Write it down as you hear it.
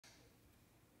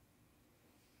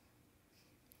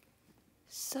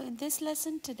So, in this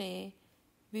lesson today,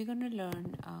 we're going to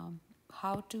learn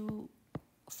how to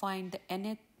find the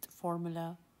nth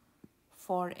formula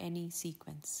for any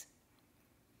sequence.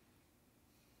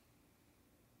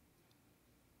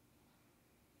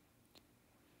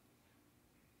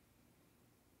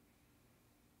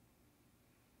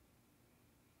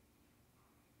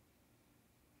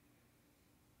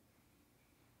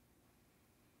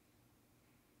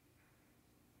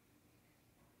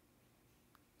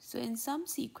 So, in some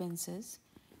sequences,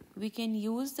 we can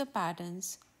use the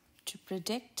patterns to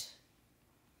predict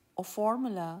a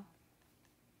formula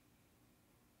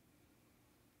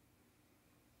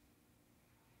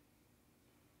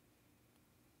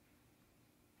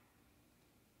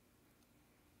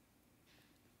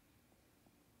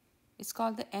it's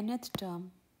called the nth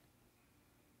term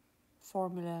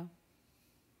formula.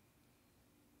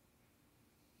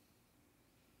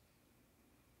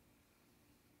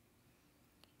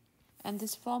 And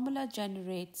this formula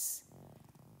generates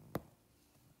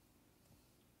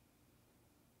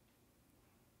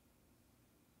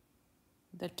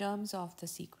the terms of the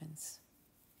sequence.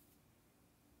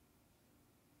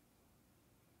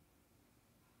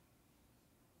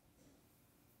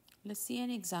 Let's see an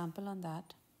example on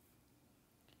that.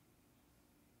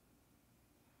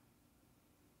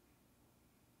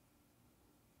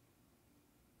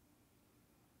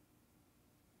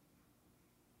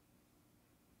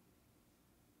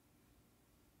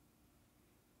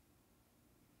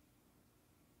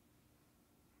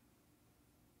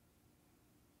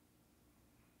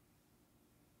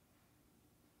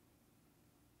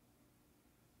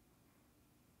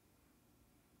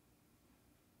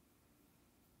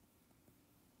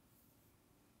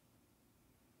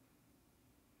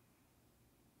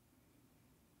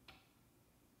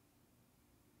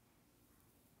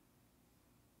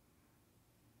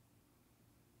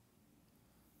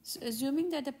 So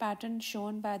assuming that the pattern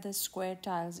shown by the square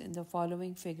tiles in the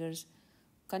following figures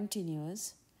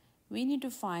continues, we need to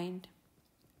find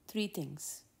three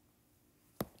things.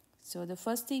 So the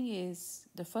first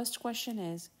question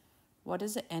is, what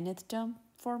is the nth term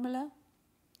formula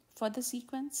for the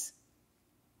sequence?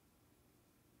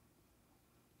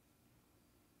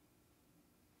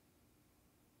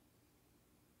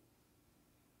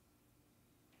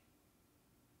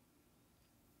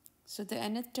 So the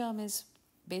nth term is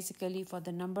basically for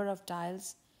the number of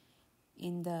tiles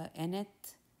in the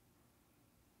nth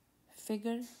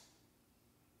figure.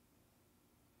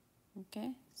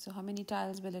 Okay, so how many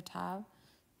tiles will it have?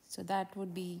 So that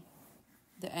would be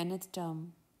the nth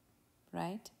term,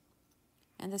 right?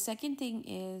 And the second thing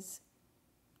is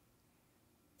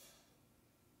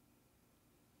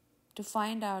to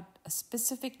find out a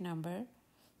specific number.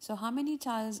 So how many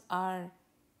tiles are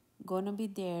going to be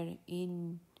there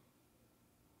in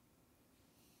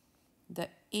the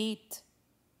 8th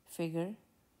figure?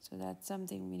 So that's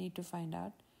something we need to find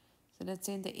out. So let's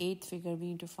say in the 8th figure we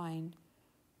need to find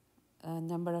a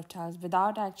number of tiles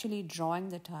without actually drawing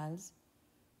the tiles.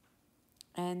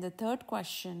 And the third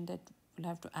question that we'll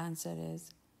have to answer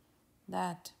is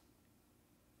that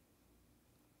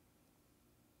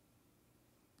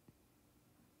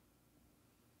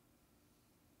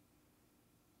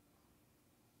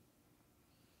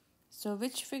so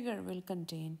which figure will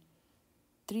contain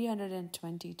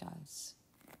 320 tiles?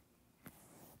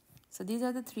 So these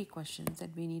are the three questions that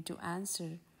we need to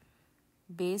answer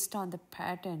based on the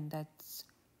pattern that's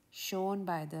shown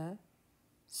by the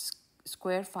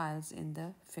square files in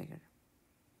the figure.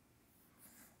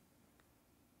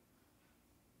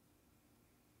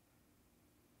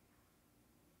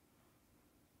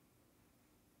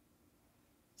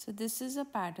 So this is a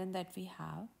pattern that we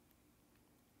have.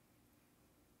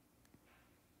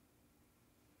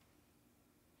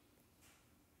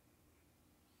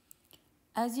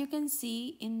 As you can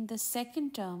see in the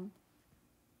second term,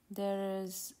 there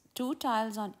is 2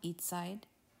 tiles on each side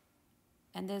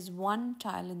and there's 1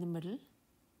 tile in the middle.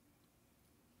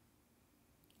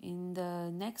 In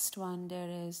the next one, there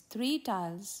is 3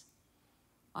 tiles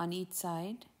on each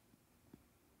side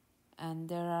and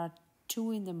there are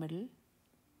 2 in the middle,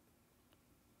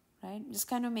 right? Just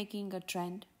kind of making a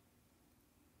trend.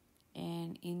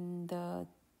 And in the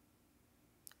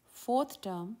fourth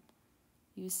term,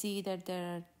 you see that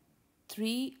there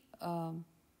are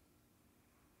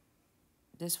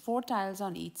there's 4 tiles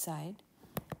on each side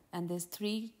and there's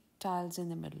 3 tiles in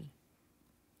the middle.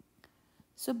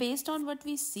 So based on what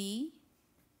we see,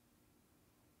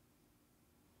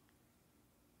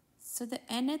 so the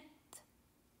nth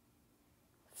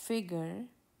figure,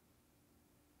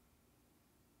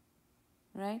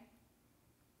 right?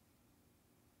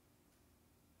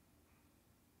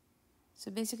 So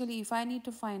basically, if I need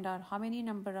to find out how many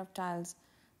number of tiles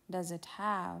does it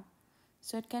have,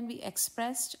 so it can be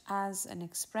expressed as an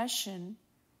expression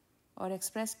or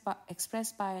expressed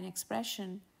by an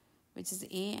expression which is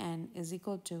an is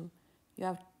equal to, you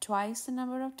have twice the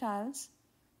number of tiles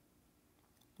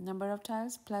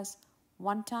plus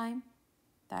 1 time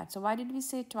that. So why did we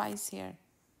say twice here?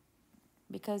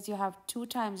 Because you have 2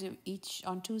 times each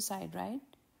on 2 sides, right?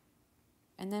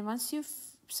 And then once you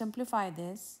simplify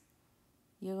this,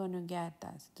 you're going to get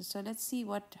that. So let's see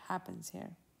what happens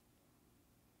here.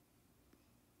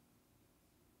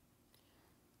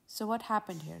 So what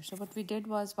happened here? So what we did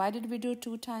was, why did we do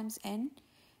 2 times n?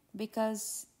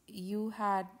 Because you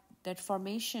had that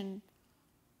formation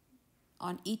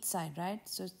on each side, right?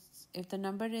 So if the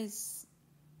number is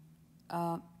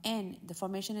n, the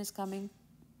formation is coming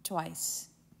twice.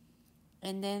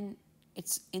 And then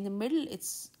it's in the middle,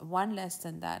 it's 1 less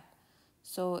than that.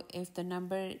 So if the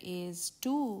number is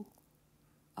 2,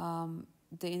 in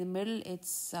the middle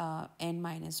it's n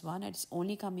minus 1. It's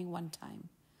only coming 1 time.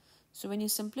 So when you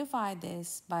simplify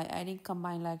this by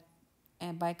combining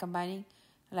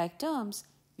like terms,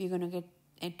 we're going to get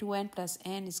 2n plus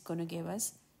n is going to give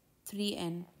us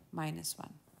 3n minus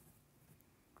 1.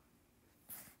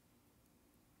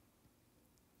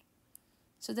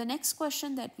 So the next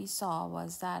question that we saw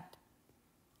was that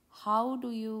how do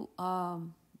you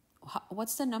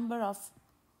what's the number of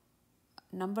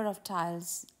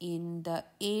tiles in the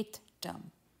 8th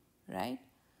term, right?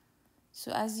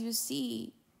 So as you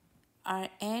see, our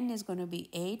n is going to be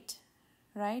 8,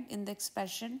 right, in the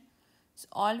expression. So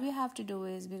all we have to do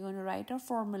is we're going to write our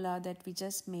formula that we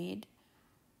just made,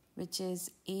 which is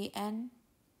an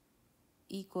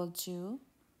equal to,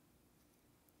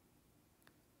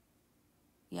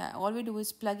 all we do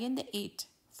is plug in the 8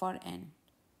 for n,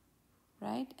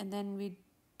 right? And then we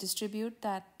distribute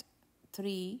that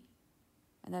 3,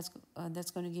 and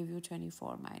that's going to give you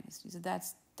 24 minus 3. So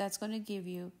that's going to give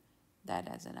you that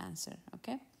as an answer,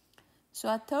 okay? So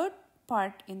our third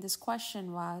part in this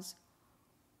question was,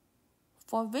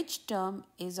 for which term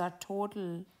is our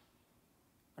total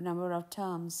number of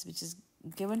terms which is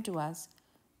given to us,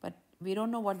 but we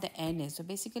don't know what the n is. So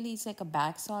basically it's like a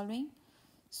back solving.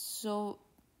 So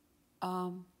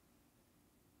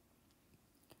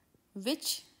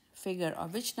which figure or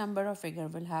which number of figure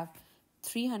will have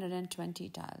 320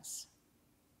 tiles?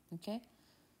 Okay,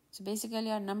 so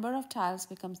basically our number of tiles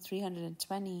becomes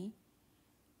 320,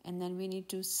 and then we need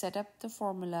to set up the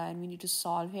formula and we need to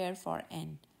solve here for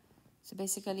n. So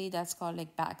basically that's called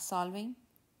like back solving,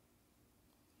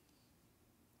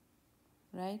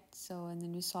 right? So and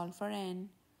then we solve for n.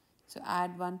 So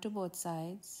add 1 to both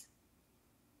sides,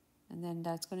 and then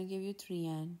that's going to give you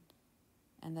 3n,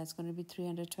 and that's going to be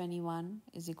 321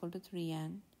 is equal to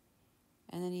 3n,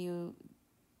 and then you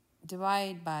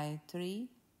divide by 3,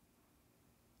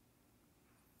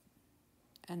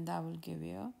 and that will give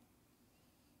you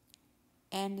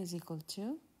n is equal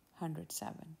to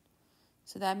 107.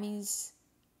 So that means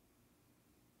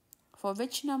for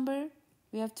which number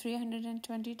we have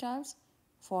 320 tiles?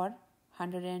 For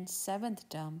 107th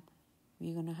term,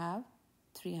 we're going to have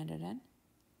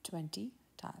 320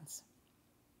 tiles.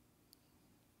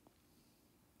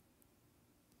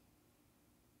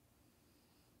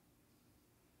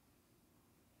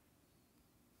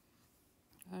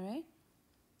 All right.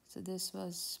 So this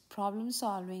was problem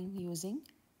solving using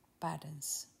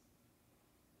patterns.